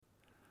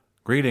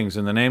Greetings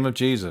in the name of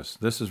Jesus.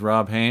 This is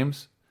Rob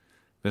Hames.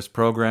 This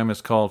program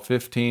is called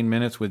 15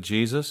 Minutes with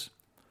Jesus.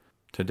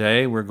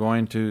 Today we're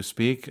going to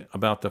speak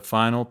about the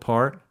final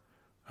part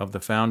of the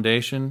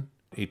foundation,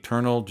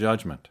 eternal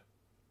judgment.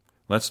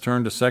 Let's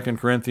turn to 2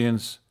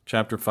 Corinthians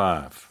chapter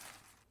 5,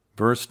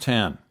 verse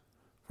 10.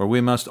 For we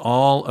must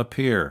all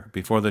appear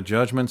before the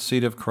judgment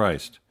seat of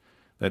Christ,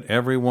 that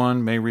every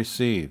one may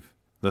receive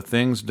the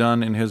things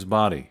done in his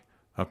body,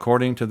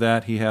 according to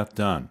that he hath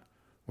done,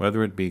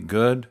 whether it be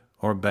good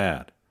or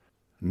bad.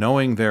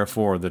 Knowing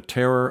therefore the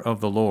terror of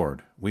the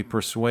Lord, we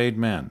persuade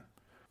men.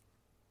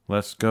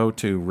 Let's go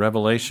to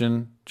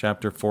Revelation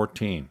chapter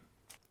 14,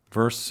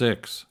 verse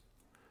 6.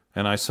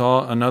 And I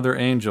saw another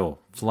angel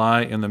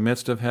fly in the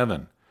midst of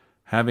heaven,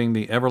 having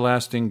the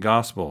everlasting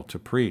gospel to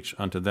preach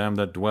unto them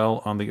that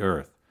dwell on the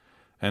earth,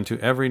 and to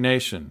every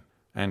nation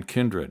and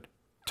kindred,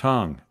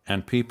 tongue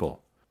and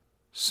people,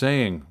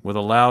 saying with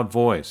a loud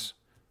voice,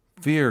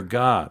 Fear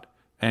God,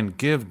 and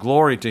give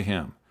glory to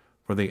him,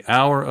 for the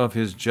hour of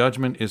his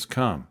judgment is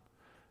come,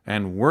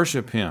 and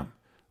worship him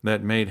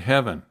that made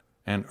heaven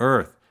and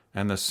earth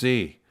and the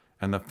sea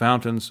and the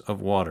fountains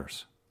of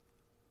waters.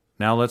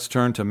 Now let's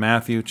turn to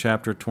Matthew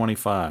chapter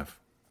 25,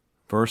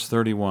 verse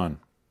 31.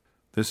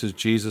 This is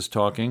Jesus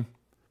talking.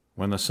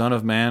 When the Son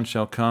of Man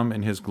shall come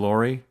in his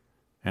glory,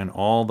 and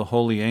all the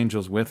holy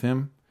angels with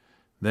him,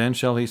 then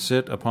shall he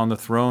sit upon the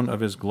throne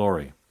of his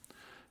glory,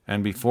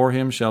 and before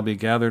him shall be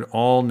gathered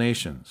all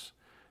nations,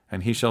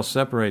 and he shall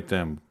separate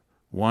them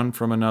one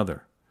from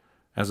another,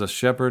 as a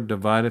shepherd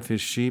divideth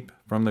his sheep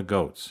from the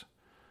goats.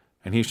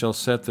 And he shall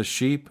set the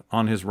sheep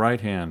on his right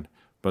hand,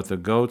 but the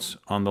goats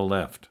on the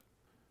left.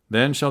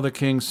 Then shall the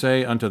king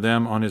say unto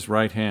them on his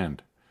right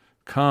hand,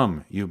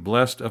 Come, you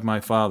blessed of my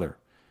Father,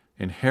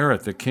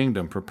 inherit the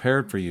kingdom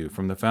prepared for you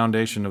from the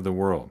foundation of the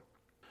world.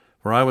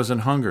 For I was an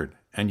hungered,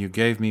 and you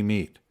gave me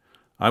meat.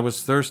 I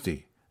was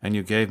thirsty, and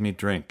you gave me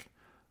drink.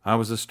 I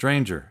was a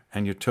stranger,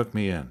 and you took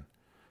me in.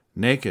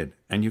 Naked,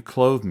 and you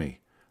clothed me.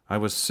 I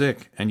was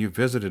sick, and you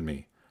visited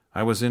me.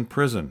 I was in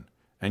prison,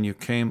 and you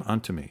came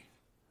unto me.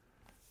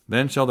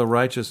 Then shall the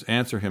righteous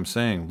answer him,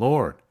 saying,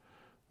 Lord,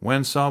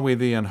 when saw we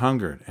thee an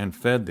hungered, and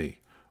fed thee,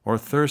 or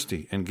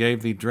thirsty, and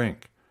gave thee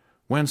drink?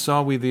 When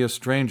saw we thee a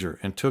stranger,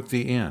 and took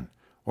thee in,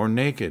 or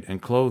naked,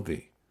 and clothed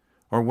thee?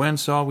 Or when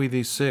saw we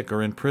thee sick,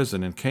 or in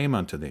prison, and came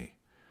unto thee?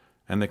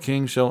 And the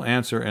king shall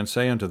answer and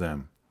say unto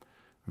them,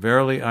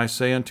 Verily I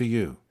say unto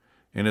you,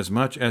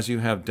 inasmuch as you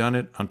have done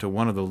it unto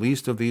one of the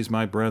least of these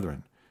my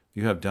brethren,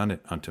 you have done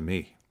it unto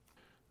me.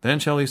 Then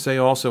shall he say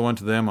also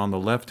unto them on the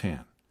left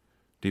hand,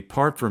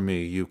 Depart from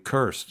me, you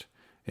cursed,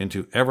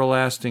 into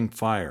everlasting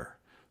fire,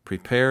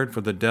 prepared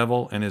for the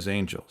devil and his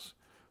angels.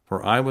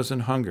 For I was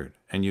an hungered,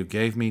 and you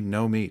gave me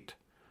no meat.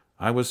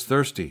 I was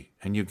thirsty,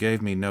 and you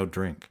gave me no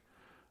drink.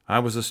 I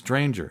was a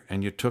stranger,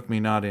 and you took me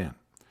not in.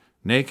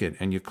 Naked,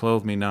 and you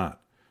clothed me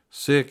not.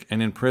 Sick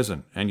and in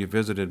prison, and you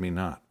visited me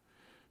not.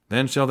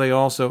 Then shall they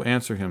also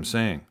answer him,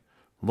 saying,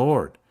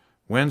 Lord,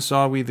 when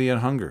saw we thee an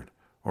hungered,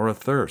 or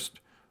athirst,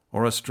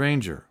 or a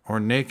stranger, or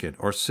naked,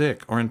 or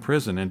sick, or in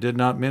prison, and did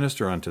not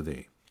minister unto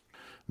thee?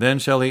 Then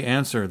shall he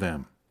answer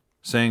them,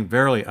 saying,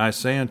 Verily I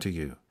say unto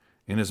you,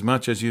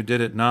 inasmuch as you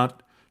did it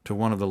not to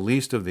one of the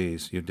least of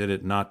these, you did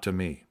it not to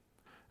me.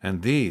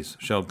 And these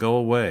shall go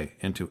away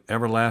into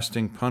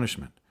everlasting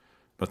punishment,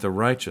 but the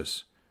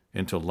righteous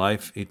into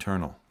life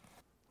eternal.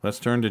 Let's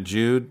turn to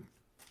Jude,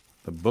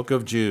 the book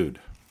of Jude,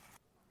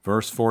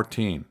 verse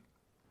 14.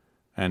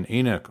 And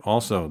Enoch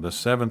also, the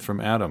seventh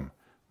from Adam,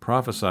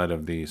 prophesied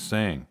of these,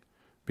 saying,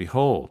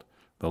 Behold,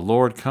 the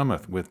Lord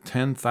cometh with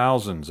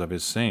 10,000s of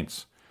his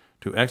saints,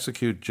 to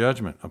execute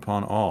judgment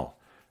upon all,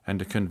 and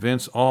to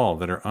convince all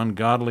that are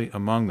ungodly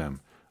among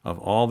them of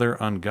all their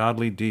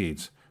ungodly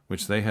deeds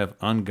which they have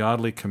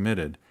ungodly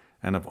committed,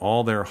 and of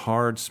all their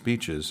hard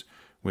speeches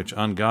which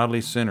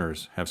ungodly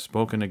sinners have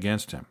spoken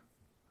against him.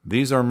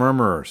 These are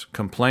murmurers,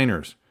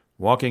 complainers,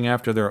 walking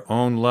after their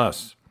own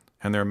lusts,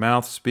 and their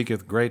mouth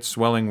speaketh great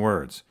swelling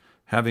words,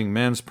 having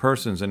men's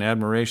persons in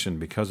admiration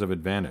because of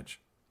advantage.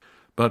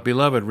 But,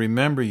 beloved,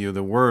 remember you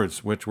the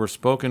words which were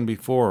spoken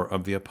before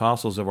of the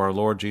apostles of our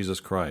Lord Jesus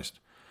Christ,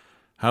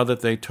 how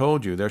that they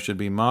told you there should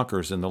be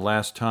mockers in the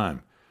last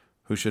time,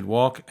 who should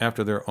walk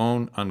after their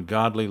own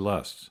ungodly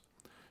lusts.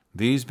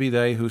 These be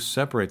they who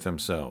separate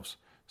themselves,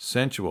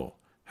 sensual,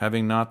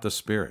 having not the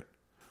Spirit.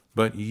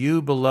 But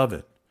you,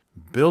 beloved,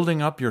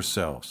 building up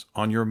yourselves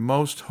on your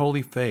most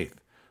holy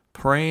faith,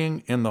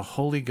 praying in the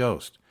Holy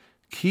Ghost,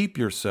 keep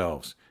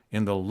yourselves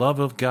in the love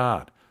of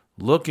God,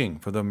 looking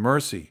for the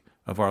mercy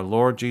of our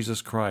Lord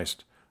Jesus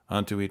Christ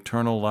unto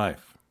eternal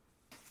life.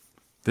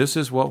 This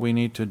is what we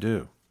need to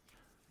do.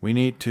 We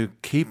need to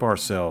keep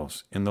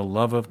ourselves in the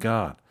love of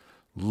God,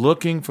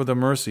 looking for the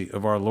mercy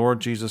of our Lord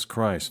Jesus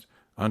Christ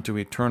unto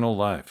eternal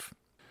life.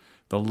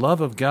 The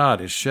love of God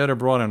is shed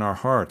abroad in our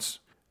hearts,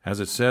 as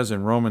it says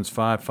in Romans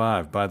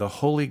 5:5, by the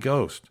Holy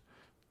Ghost.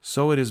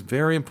 So it is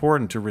very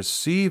important to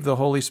receive the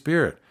Holy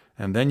Spirit,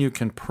 and then you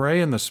can pray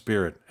in the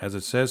Spirit, as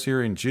it says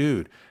here in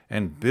Jude,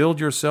 and build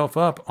yourself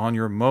up on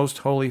your most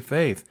holy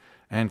faith,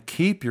 and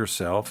keep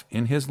yourself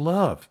in His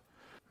love.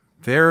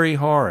 very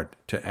hard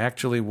to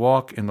actually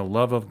walk in the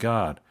love of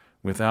God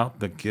without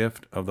the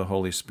gift of the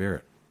Holy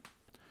Spirit.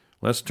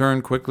 Let's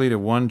turn quickly to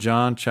 1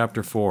 John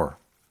chapter 4,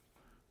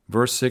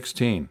 verse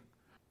 16.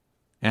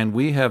 And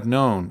we have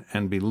known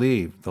and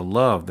believed the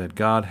love that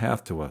God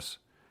hath to us.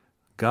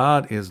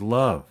 God is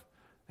love,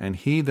 and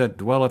he that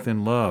dwelleth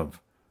in love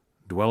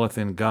dwelleth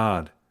in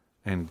God,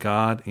 and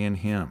God in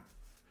him.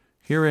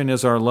 Herein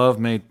is our love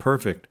made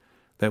perfect,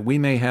 that we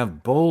may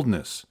have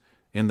boldness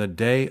in the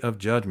day of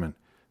judgment,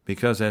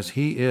 because as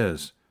he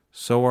is,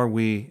 so are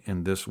we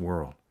in this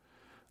world.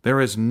 There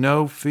is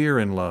no fear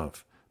in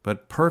love,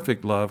 but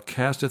perfect love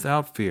casteth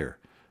out fear,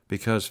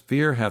 because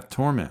fear hath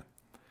torment.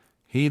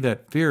 He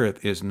that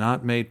feareth is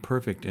not made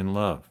perfect in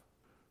love.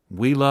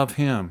 We love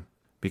him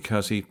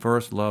because he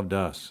first loved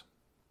us.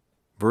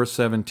 Verse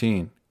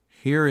 17,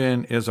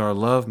 herein is our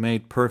love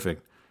made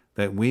perfect,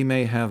 that we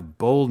may have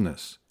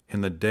boldness in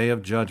the day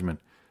of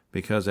judgment,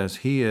 because as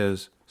he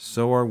is,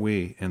 so are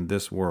we in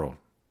this world.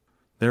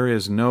 There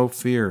is no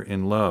fear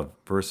in love.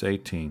 Verse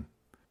 18,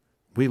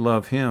 we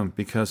love him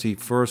because he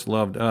first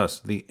loved us.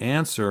 The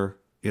answer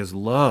is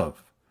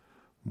love.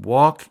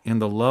 Walk in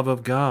the love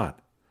of God.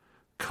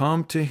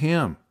 Come to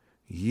him.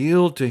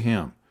 Yield to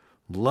him.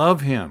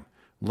 Love him.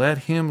 Let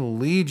him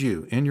lead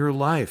you in your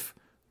life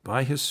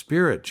by his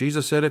Spirit.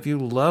 Jesus said, if you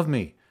love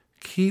me,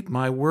 keep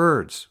my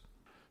words.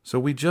 So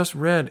we just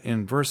read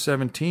in verse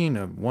 17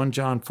 of 1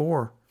 John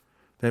 4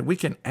 that we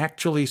can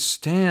actually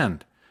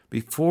stand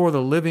before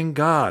the living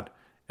God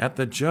at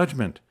the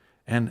judgment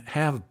and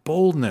have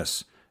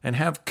boldness and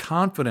have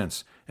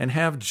confidence and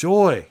have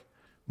joy.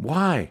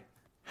 Why?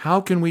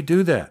 How can we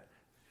do that?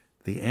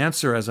 The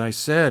answer, as I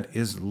said,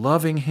 is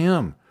loving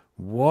him,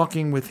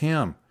 walking with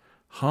him,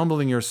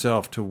 humbling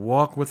yourself to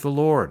walk with the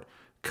Lord.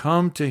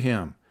 Come to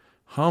him.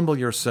 Humble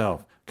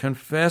yourself.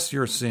 Confess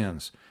your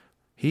sins.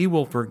 He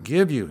will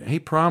forgive you. He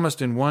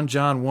promised in 1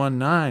 John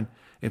 1:9,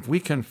 if we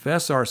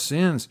confess our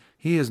sins,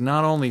 he is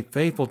not only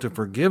faithful to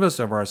forgive us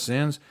of our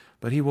sins,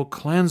 but he will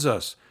cleanse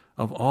us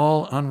of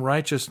all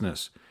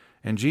unrighteousness.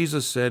 And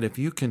Jesus said, if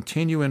you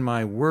continue in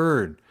my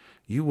word,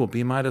 you will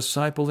be my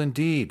disciple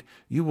indeed.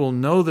 You will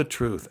know the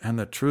truth, and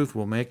the truth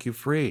will make you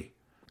free.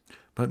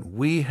 But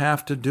we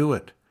have to do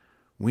it.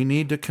 We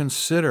need to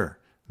consider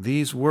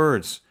these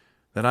words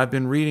that I've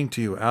been reading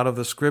to you out of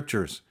the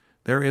Scriptures.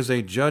 There is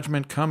a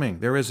judgment coming.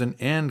 There is an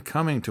end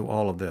coming to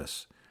all of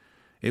this.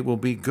 It will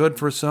be good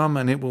for some,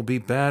 and it will be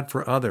bad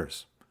for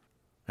others.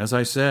 As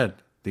I said,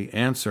 the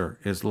answer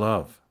is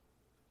love.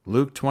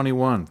 Luke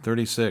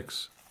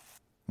 21:36.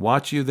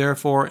 Watch you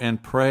therefore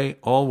and pray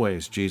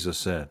always, Jesus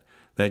said,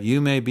 that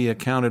you may be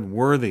accounted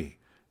worthy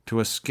to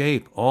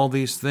escape all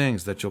these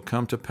things that shall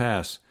come to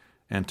pass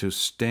and to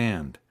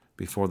stand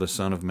before the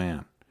Son of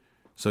Man.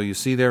 So you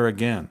see there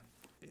again,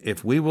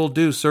 if we will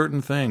do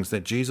certain things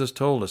that Jesus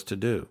told us to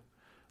do,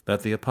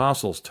 that the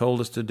apostles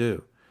told us to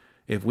do,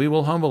 if we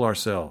will humble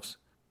ourselves,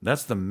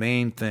 that's the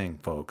main thing,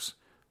 folks.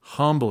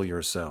 Humble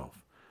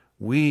yourself.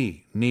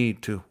 We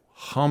need to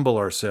humble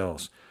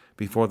ourselves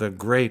before the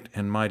great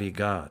and mighty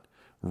God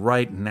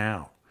right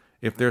now.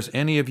 If there's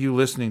any of you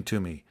listening to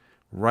me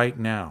right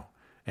now,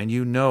 and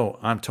you know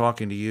I'm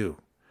talking to you,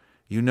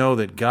 you know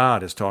that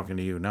God is talking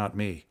to you, not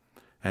me,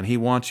 and he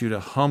wants you to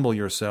humble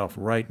yourself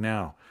right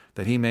now,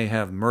 that he may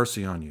have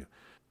mercy on you.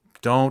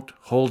 Don't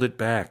hold it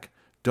back.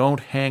 Don't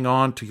hang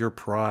on to your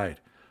pride.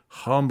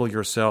 Humble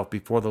yourself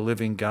before the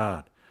living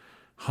God.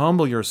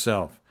 Humble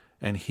yourself,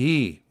 and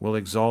he will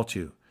exalt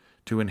you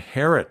to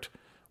inherit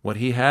what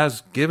he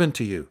has given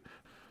to you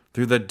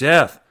through the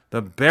death,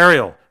 the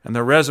burial, and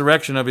the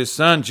resurrection of his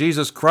Son,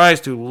 Jesus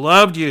Christ, who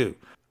loved you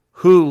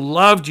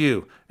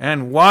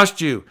and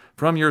washed you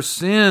from your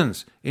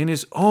sins in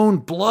his own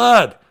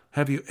blood.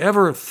 Have you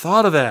ever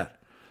thought of that?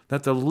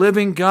 That the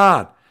living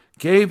God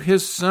gave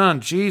his Son,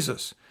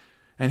 Jesus,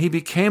 and he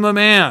became a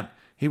man.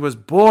 He was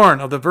born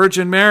of the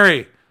Virgin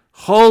Mary,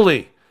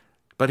 holy,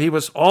 but he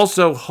was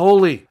also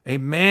holy, a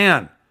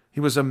man.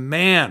 He was a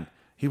man.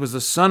 He was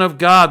the Son of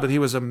God, but he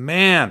was a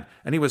man,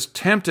 and he was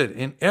tempted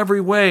in every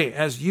way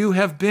as you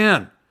have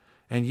been.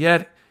 And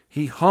yet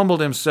he humbled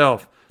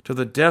himself to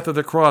the death of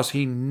the cross.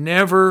 He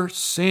never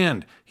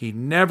sinned. He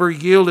never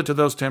yielded to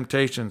those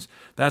temptations.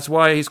 That's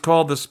why he's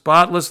called the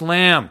spotless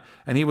Lamb,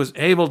 and he was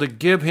able to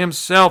give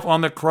himself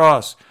on the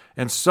cross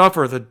and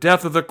suffer the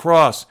death of the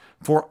cross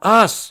for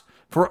us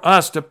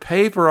to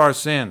pay for our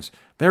sins.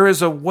 There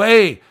is a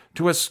way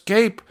to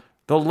escape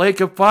the lake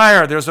of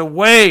fire. There's a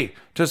way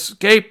to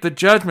escape the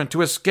judgment,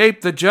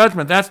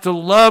 That's to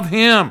love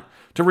him,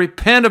 to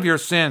repent of your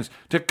sins,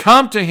 to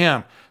come to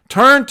him,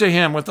 turn to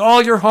him with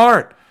all your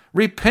heart.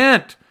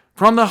 Repent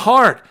from the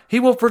heart. He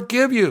will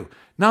forgive you.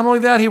 Not only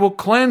that, he will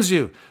cleanse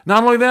you.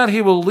 Not only that,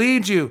 he will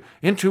lead you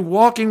into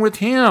walking with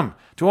him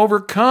to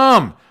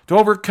overcome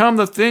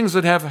the things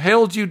that have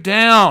held you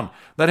down,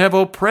 that have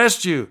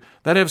oppressed you,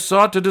 that have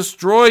sought to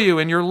destroy you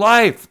in your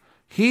life.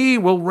 He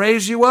will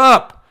raise you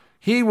up.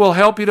 He will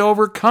help you to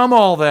overcome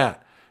all that.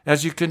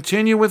 As you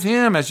continue with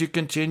him, as you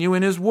continue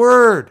in his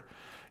word,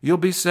 you'll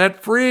be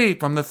set free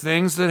from the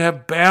things that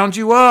have bound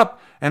you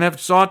up and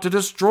have sought to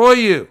destroy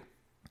you.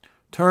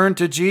 Turn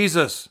to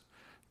Jesus.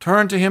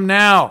 Turn to him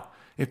now.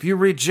 If you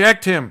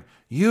reject him,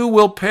 you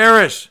will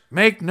perish.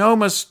 Make no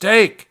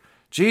mistake.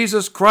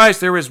 Jesus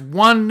Christ, there is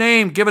one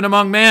name given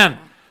among men,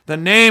 the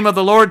name of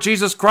the Lord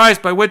Jesus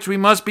Christ, by which we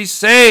must be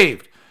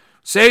saved.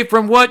 Saved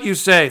from what, you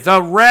say?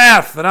 The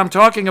wrath that I'm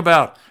talking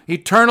about.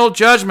 Eternal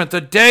judgment,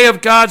 the day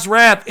of God's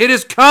wrath. It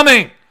is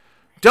coming.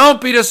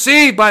 Don't be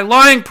deceived by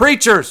lying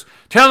preachers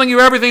telling you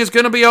everything is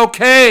going to be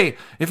okay.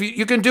 If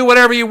you can do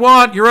whatever you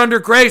want, you're under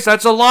grace.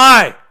 That's a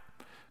lie.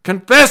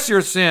 Confess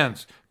your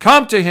sins.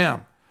 Come to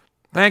him.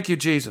 Thank you,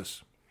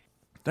 Jesus.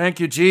 Thank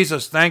you,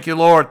 Jesus. Thank you,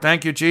 Lord.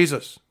 Thank you,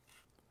 Jesus.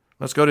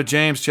 Let's go to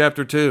James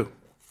chapter 2.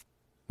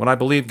 What I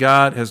believe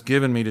God has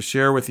given me to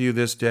share with you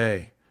this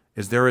day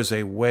is there is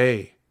a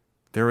way.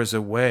 There is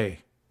a way,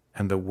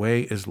 and the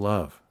way is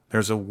love.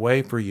 There's a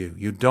way for you.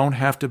 You don't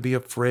have to be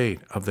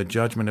afraid of the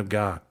judgment of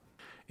God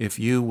if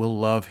you will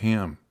love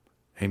him.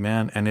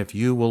 Amen. And if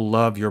you will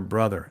love your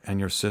brother and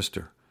your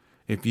sister,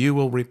 if you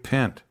will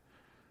repent.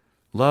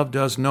 Love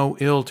does no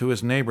ill to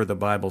his neighbor, the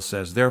Bible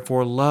says.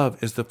 Therefore,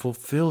 love is the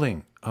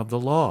fulfilling of the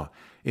law.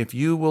 If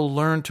you will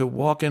learn to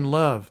walk in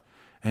love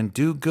and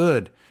do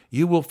good,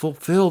 you will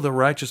fulfill the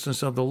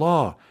righteousness of the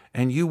law,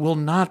 and you will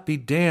not be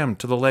damned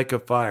to the lake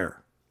of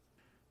fire.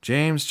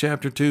 James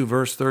chapter 2,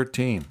 verse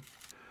 13.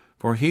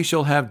 For he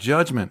shall have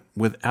judgment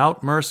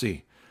without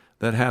mercy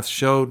that hath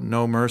showed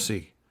no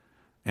mercy,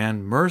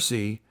 and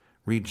mercy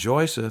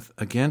rejoiceth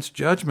against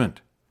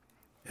judgment.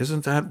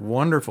 Isn't that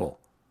wonderful?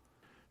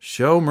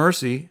 Show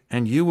mercy,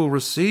 and you will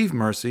receive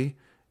mercy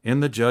in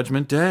the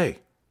judgment day.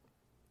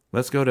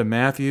 Let's go to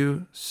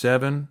Matthew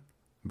 7,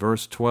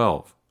 verse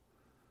 12.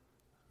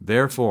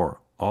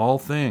 Therefore, all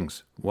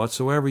things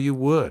whatsoever you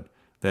would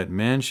that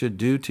men should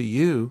do to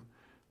you,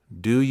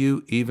 do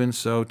you even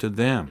so to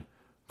them.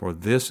 For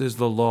this is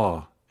the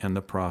law and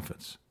the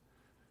prophets.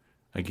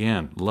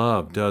 Again,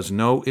 love does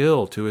no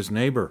ill to his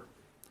neighbor.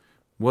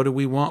 What do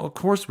we want? Of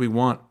course we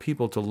want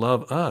people to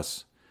love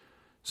us.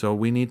 So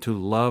we need to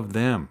love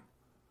them.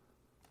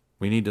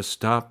 We need to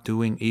stop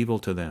doing evil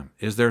to them.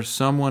 Is there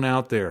someone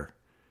out there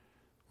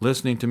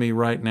listening to me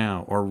right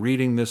now or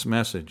reading this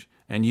message,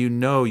 and you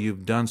know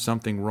you've done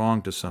something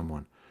wrong to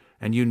someone,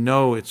 and you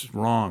know it's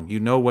wrong, you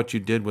know what you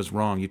did was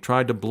wrong, you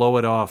tried to blow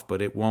it off,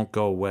 but it won't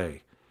go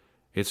away.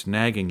 It's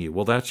nagging you.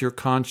 Well, that's your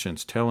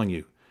conscience telling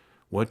you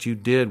what you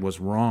did was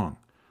wrong.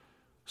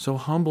 So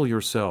humble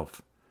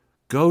yourself.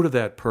 Go to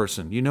that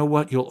person. You know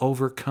what? You'll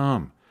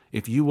overcome.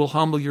 If you will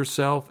humble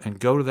yourself and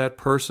go to that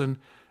person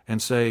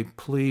and say,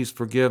 please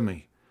forgive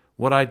me.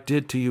 What I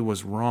did to you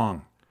was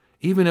wrong.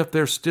 Even if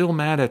they're still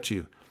mad at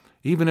you,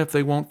 even if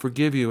they won't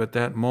forgive you at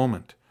that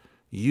moment,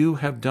 you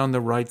have done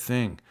the right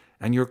thing,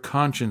 and your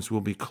conscience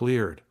will be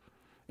cleared.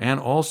 And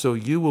also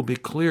you will be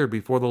cleared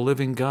before the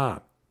living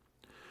God.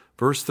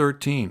 Verse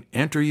 13,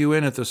 enter you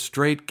in at the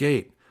strait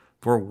gate,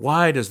 for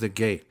wide is the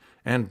gate,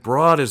 and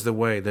broad is the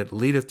way that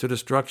leadeth to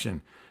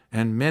destruction,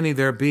 and many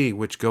there be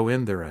which go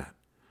in thereat.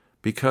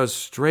 Because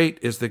strait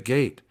is the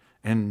gate,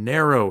 and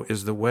narrow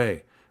is the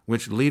way,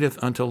 which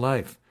leadeth unto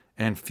life,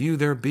 and few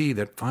there be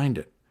that find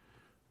it.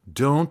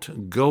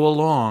 Don't go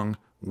along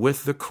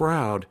with the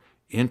crowd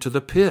into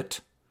the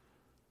pit.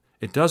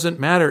 It doesn't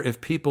matter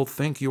if people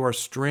think you are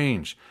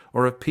strange,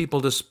 or if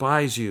people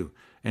despise you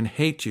and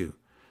hate you.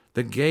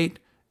 The gate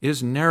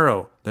is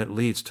narrow that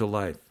leads to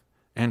life,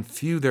 and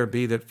few there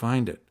be that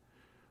find it.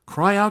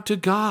 Cry out to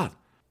God.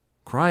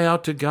 Cry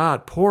out to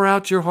God. Pour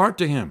out your heart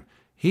to him.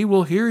 He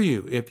will hear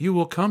you if you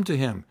will come to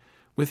him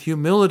with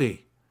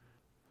humility.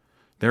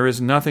 There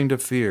is nothing to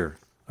fear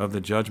of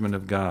the judgment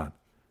of God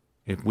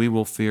if we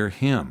will fear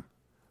him,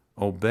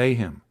 obey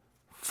him,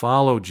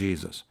 follow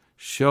Jesus,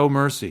 show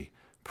mercy,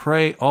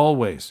 pray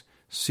always,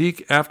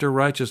 seek after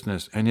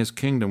righteousness and his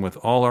kingdom with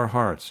all our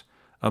hearts,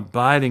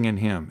 abiding in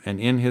him and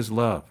in his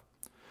love.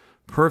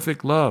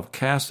 Perfect love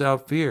casts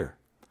out fear.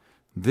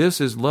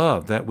 This is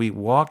love, that we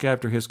walk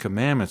after his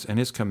commandments, and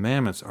his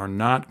commandments are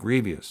not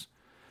grievous.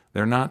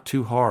 They're not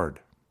too hard.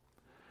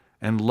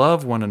 And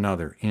love one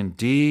another in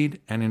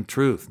deed and in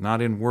truth,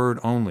 not in word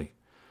only,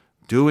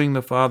 doing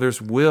the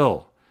Father's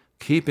will,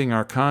 keeping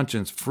our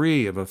conscience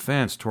free of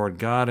offense toward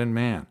God and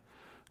man,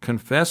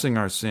 confessing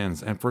our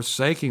sins and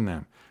forsaking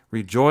them,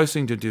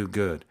 rejoicing to do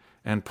good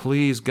and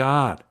please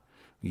God,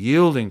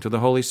 yielding to the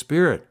Holy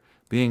Spirit,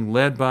 being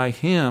led by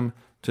him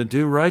to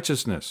do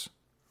righteousness.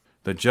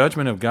 The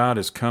judgment of God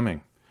is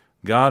coming.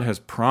 God has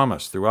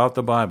promised throughout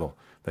the Bible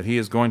that he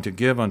is going to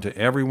give unto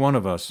every one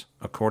of us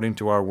according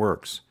to our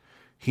works.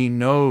 He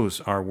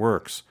knows our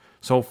works.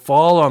 So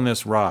fall on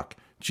this rock,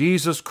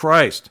 Jesus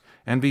Christ,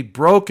 and be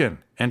broken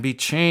and be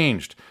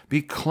changed.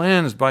 Be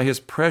cleansed by his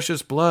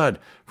precious blood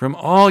from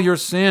all your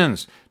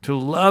sins, to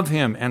love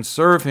him and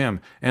serve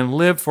him and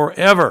live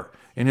forever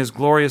in his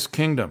glorious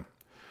kingdom.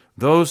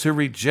 Those who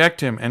reject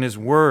him and his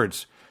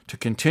words to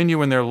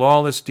continue in their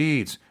lawless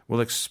deeds will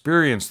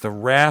experience the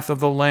wrath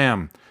of the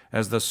Lamb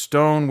as the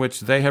stone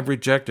which they have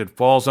rejected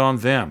falls on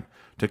them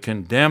to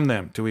condemn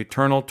them to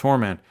eternal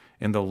torment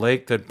in the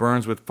lake that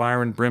burns with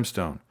fire and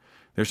brimstone.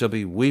 There shall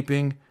be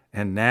weeping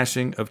and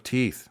gnashing of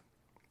teeth.